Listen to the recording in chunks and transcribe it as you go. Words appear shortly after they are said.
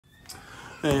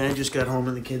And I just got home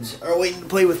and the kids are waiting to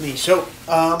play with me. So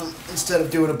instead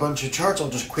of doing a bunch of charts, I'll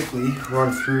just quickly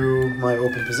run through my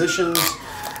open positions.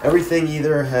 Everything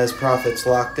either has profits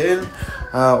locked in,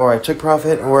 or I took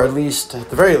profit, or at least, at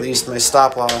the very least, my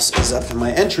stop loss is up to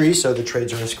my entry, so the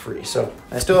trade's risk-free. So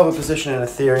I still have a position in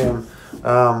Ethereum,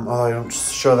 although I don't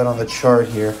show that on the chart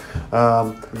here.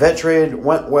 That trade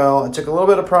went well. I took a little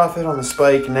bit of profit on the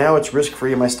spike. Now it's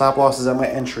risk-free. My stop loss is at my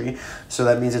entry, so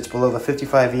that means it's below the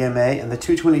 55 EMA, and the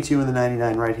 222 and the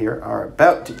 99 right here are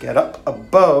about to get up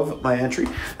above my entry.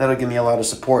 That'll give me a lot of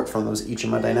support from those ETH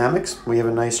dynamics. We have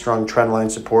a nice strong trend line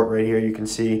support right here. You can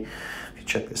see, if you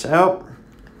check this out,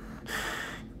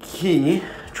 key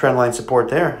trend line support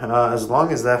there. As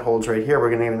long as that holds right here, we're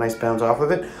going to get a nice bounce off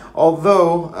of it.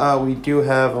 Although we do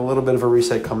have a little bit of a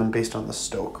reset coming based on the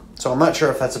Stoke. So I'm not sure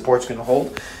if that support's going to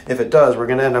hold. If it does, we're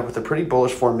going to end up with a pretty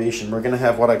bullish formation. We're going to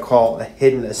have what I call a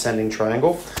hidden ascending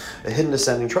triangle. A hidden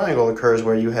ascending triangle occurs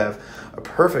where you have a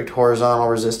perfect horizontal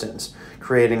resistance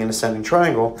creating an ascending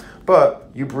triangle, but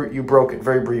you broke it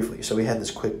very briefly. So we had this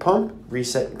quick pump,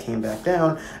 reset, and came back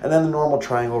down, and then the normal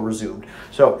triangle resumed.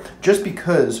 So just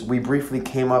because we briefly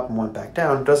came up and went back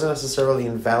down doesn't necessarily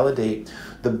invalidate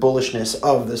the bullishness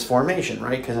of this formation,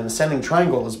 right? Because an ascending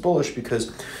triangle is bullish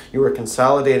because you are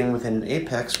consolidating within an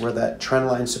apex where that trend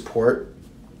line support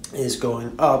is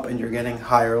going up and you're getting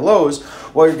higher lows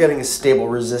while you're getting a stable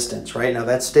resistance, right? Now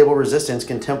that stable resistance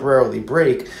can temporarily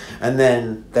break, and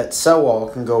then that sell wall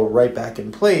can go right back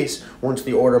in place once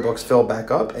the order books fill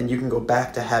back up, and you can go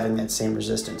back to having that same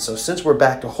resistance. So since we're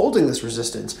back to holding this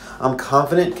resistance, I'm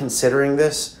confident considering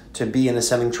this to be an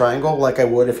ascending triangle like I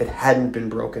would if it hadn't been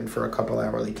broken for a couple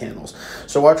hourly candles.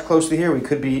 So watch closely here. We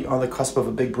could be on the cusp of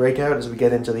a big breakout as we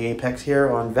get into the apex here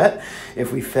on VET.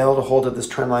 If we fail to hold at this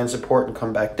trend line support and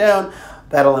come back down,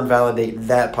 that'll invalidate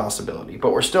that possibility.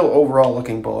 But we're still overall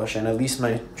looking bullish, and at least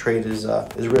my trade is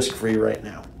risk-free right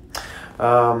now.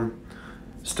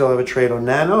 Still have a trade on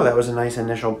NANO. That was a nice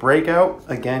initial breakout.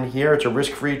 Again, here it's a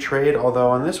risk-free trade, although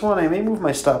on this one I may move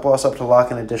my stop loss up to lock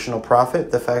in additional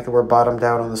profit. The fact that we're bottomed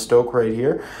out on the Stoke right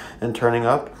here and turning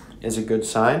up is a good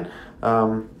sign.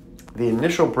 The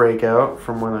initial breakout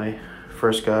from when I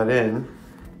first got in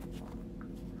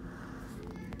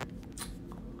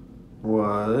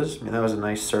was, I mean, that was a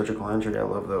nice surgical entry. I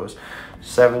love those.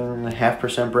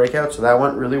 7.5% breakout, so that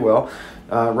went really well.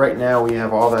 Right now we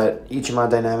have all that ETH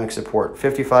dynamic support,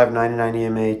 55, 99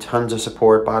 EMA, tons of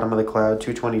support, bottom of the cloud,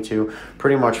 222.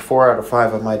 Pretty much 4 out of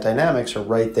 5 of my dynamics are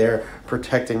right there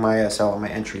protecting my SL and my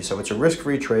entry. So it's a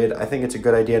risk-free trade. I think it's a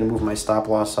good idea to move my stop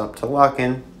loss up to lock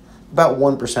in about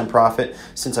 1% profit,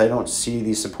 since I don't see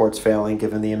these supports failing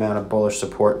given the amount of bullish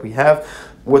support we have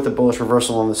with the bullish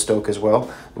reversal on the Stoke as well.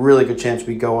 Really good chance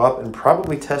we go up and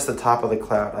probably test the top of the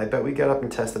cloud. I bet we get up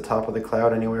and test the top of the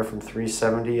cloud anywhere from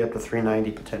 370 up to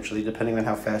 390 potentially, depending on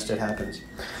how fast it happens.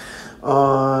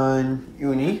 On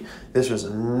UNI, this was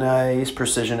a nice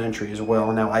precision entry as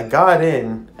well. Now I got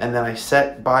in and then I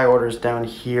set buy orders down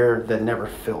here that never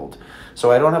filled. So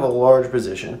I don't have a large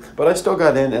position, but I still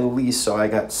got in at least, so I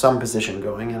got some position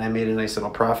going, and I made a nice little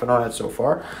profit on it so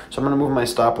far. So I'm going to move my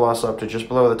stop loss up to just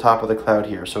below the top of the cloud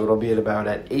here. So it'll be at about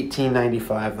at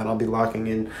 18.95. Then I'll be locking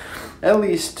in at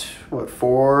least, what,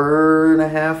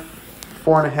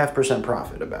 4.5%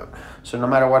 profit about. So no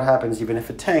matter what happens, even if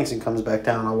it tanks and comes back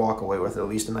down, I'll walk away with at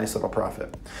least a nice little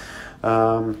profit.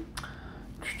 The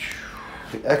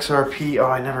XRP, oh,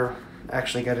 I never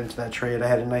actually got into that trade. I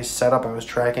had a nice setup I was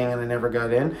tracking and I never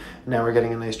got in. Now we're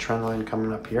getting a nice trend line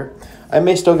coming up here. I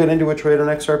may still get into a trade on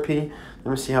XRP.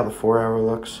 Let me see how the 4-hour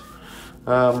looks.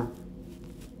 I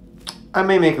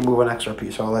may make a move on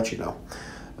XRP, so I'll let you know.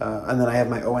 And then I have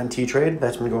my ONT trade.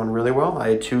 That's been going really well. I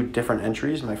had 2 different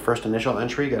entries. My first initial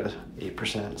entry got a 8%,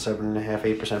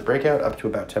 7.5%, 8% breakout up to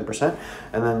about 10%.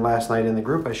 And then last night in the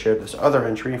group, I shared this other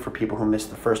entry for people who missed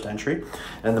the first entry.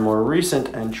 And the more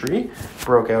recent entry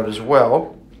broke out as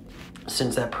well.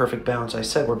 Since that perfect bounce, I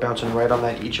said we're bouncing right on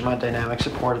that ETH dynamic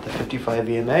support at the 55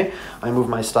 EMA. I moved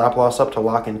my stop loss up to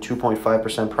lock in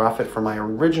 2.5% profit for my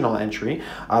original entry.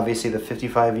 Obviously, the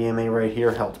 55 EMA right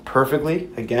here held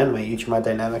perfectly. Again, my ETH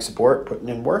dynamic support, putting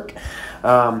in work.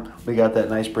 We got that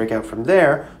nice breakout from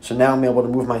there. So now I'm able to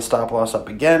move my stop loss up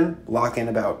again, lock in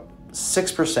about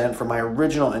 6% for my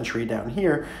original entry down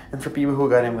here. And for people who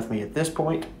got in with me at this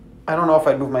point, I don't know if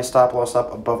I'd move my stop loss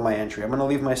up above my entry. I'm going to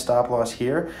leave my stop loss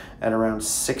here at around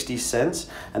 60 cents,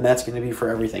 and that's going to be for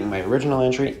everything, my original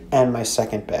entry and my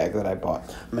second bag that I bought.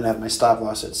 I'm going to have my stop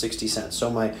loss at 60 cents. So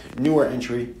my newer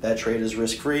entry, that trade is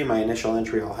risk-free. My initial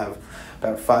entry, I'll have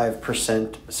about 5%,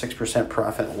 6%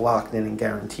 profit locked in and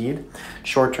guaranteed.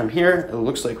 Short term here, it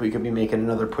looks like we could be making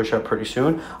another push up pretty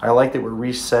soon. I like that we're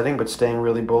resetting but staying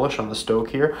really bullish on the Stoke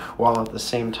here, while at the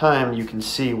same time you can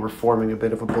see we're forming a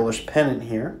bit of a bullish pennant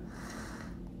here.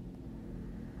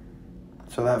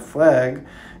 So that flag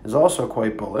is also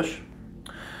quite bullish.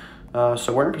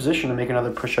 So we're in position to make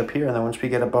another push up here, and then once we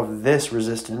get above this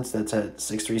resistance that's at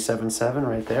 6377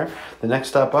 right there, the next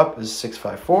stop up is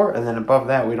 654, and then above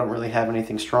that we don't really have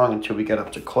anything strong until we get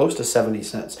up to close to 70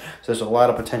 cents. So there's a lot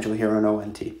of potential here on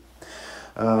ONT.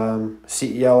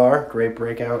 CELR, great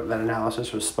breakout. That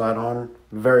analysis was spot on.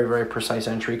 Very, very precise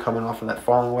entry coming off of that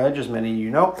falling wedge. As many of you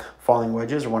know, falling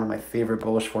wedges are one of my favorite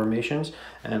bullish formations.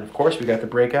 And of course, we got the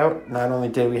breakout. Not only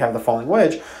did we have the falling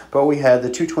wedge, but we had the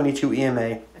 222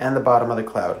 EMA and the bottom of the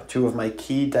cloud, two of my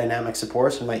key dynamic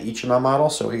supports in my Ichima model.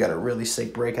 So we got a really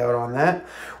sick breakout on that.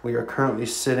 We are currently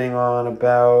sitting on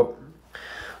about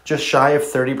just shy of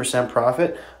 30%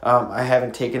 profit. I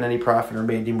haven't taken any profit or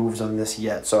made any moves on this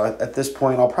yet. So at this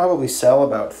point, I'll probably sell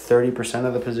about 30%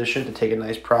 of the position to take a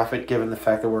nice profit, given the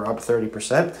fact that we're up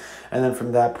 30%. And then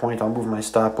from that point, I'll move my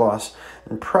stop loss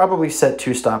and probably set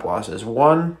two stop losses.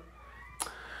 One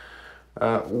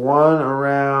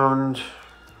around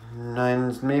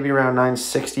maybe around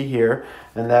 960 here,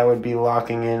 and that would be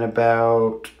locking in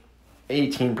about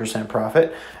 18%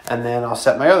 profit, and then I'll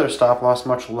set my other stop loss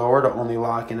much lower to only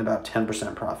lock in about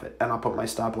 10% profit, and I'll put my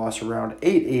stop loss around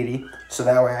 880, so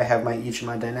that way I have each of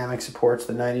my dynamic supports,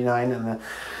 the 99 and the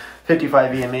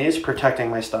 55 EMAs, protecting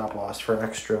my stop loss for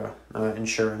extra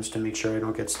insurance to make sure I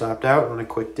don't get stopped out on a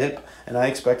quick dip. And I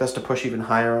expect us to push even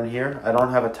higher on here. I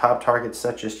don't have a top target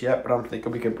set just yet, but I'm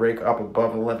thinking we could break up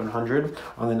above 1100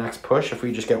 on the next push if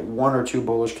we just get one or two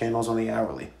bullish candles on the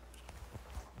hourly.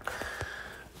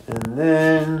 And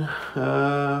then,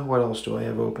 what else do I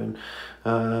have open?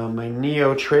 My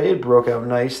NEO trade broke out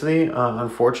nicely.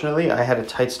 Unfortunately, I had a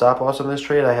tight stop loss on this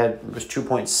trade. It was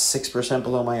 2.6%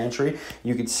 below my entry.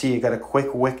 You could see it got a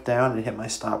quick wick down and hit my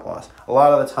stop loss. A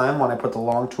lot of the time when I put the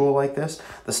long tool like this,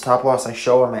 the stop loss I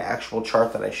show on my actual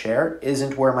chart that I share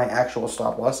isn't where my actual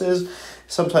stop loss is.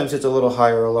 Sometimes it's a little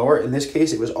higher or lower. In this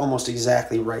case, it was almost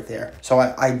exactly right there. So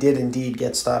I did indeed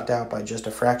get stopped out by just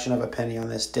a fraction of a penny on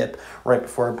this dip right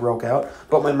before it broke out.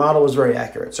 But my model was very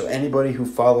accurate. So anybody who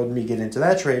followed me get into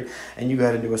that trade and you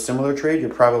got into a similar trade, you're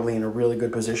probably in a really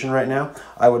good position right now.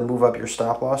 I would move up your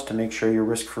stop loss to make sure you're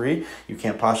risk-free. You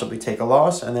can't possibly take a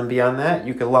loss. And then beyond that,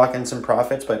 you could lock in some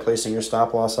profits by placing your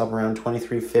stop loss up around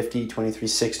 2350,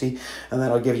 2360, and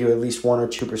that'll give you at least 1 or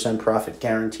 2% profit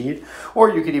guaranteed. Or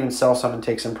you could even sell some and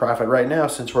take some profit right now,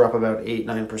 since we're up about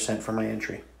 8-9% from my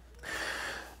entry.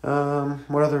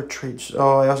 What other trades?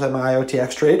 Oh, I also had my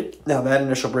IOTX trade. Now that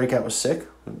initial breakout was sick.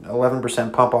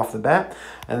 11% pump off the bat,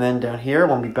 and then down here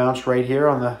when we bounced right here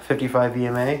on the 55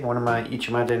 EMA, each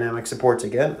of my dynamic supports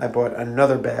again, I bought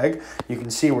another bag. You can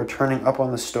see we're turning up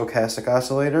on the stochastic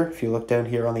oscillator if you look down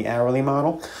here on the hourly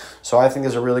model. So I think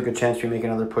there's a really good chance we make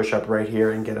another push up right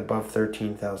here and get above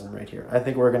 13,000 right here. I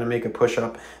think we're going to make a push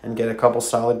up and get a couple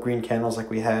solid green candles like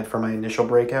we had for my initial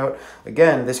breakout.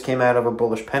 Again, this came out of a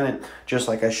bullish pennant, just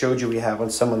like I showed you we have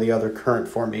on some of the other current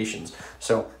formations.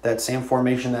 So that same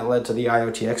formation that led to the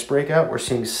IOTX breakout, we're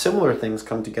seeing similar things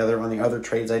come together on the other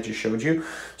trades I just showed you.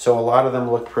 So a lot of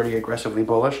them look pretty aggressively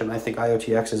bullish, and I think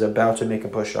IOTX is about to make a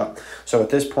push up. So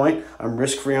at this point, I'm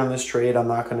risk-free on this trade. I'm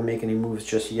not going to make any moves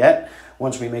just yet.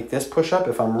 Once we make this push up,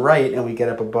 if I'm right and we get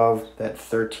up above that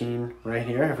 13 right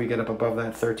here, if we get up above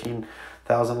that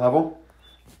 13,000 level,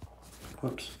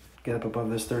 get up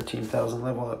above this 13,000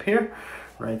 level up here,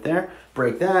 right there,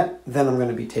 break that, then I'm going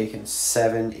to be taking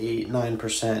 7, 8,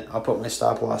 9%. I'll put my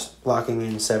stop loss locking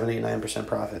in 7, 8, 9%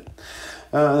 profit.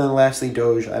 And then lastly,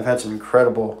 Doge. I've had some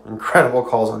incredible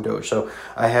calls on Doge. So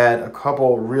I had a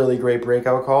couple really great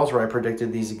breakout calls where I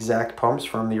predicted these exact pumps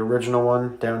from the original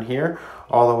one down here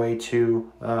all the way to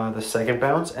the second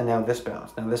bounce, and now this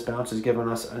bounce. Now this bounce has given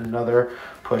us another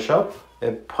push up.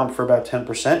 It pumped for about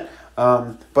 10%.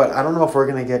 But I don't know if we're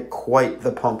going to get quite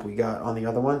the pump we got on the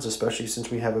other ones, especially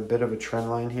since we have a bit of a trend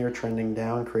line here trending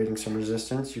down, creating some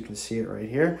resistance. You can see it right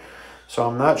here. So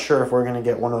I'm not sure if we're going to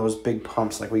get one of those big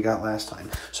pumps like we got last time.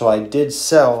 So I did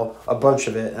sell a bunch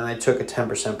of it, and I took a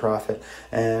 10% profit,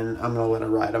 and I'm going to let it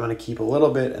ride. I'm going to keep a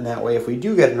little bit, and that way if we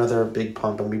do get another big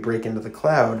pump and we break into the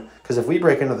cloud, because if we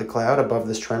break into the cloud above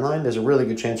this trend line, there's a really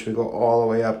good chance we go all the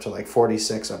way up to like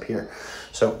 46 up here.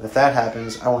 So if that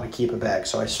happens, I want to keep a bag.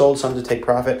 So I sold some to take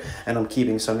profit, and I'm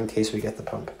keeping some in case we get the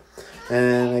pump.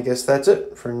 And I guess that's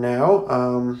it for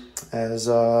now. As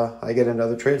I get into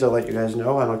other trades, I'll let you guys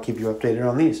know, and I'll keep you updated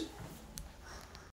on these.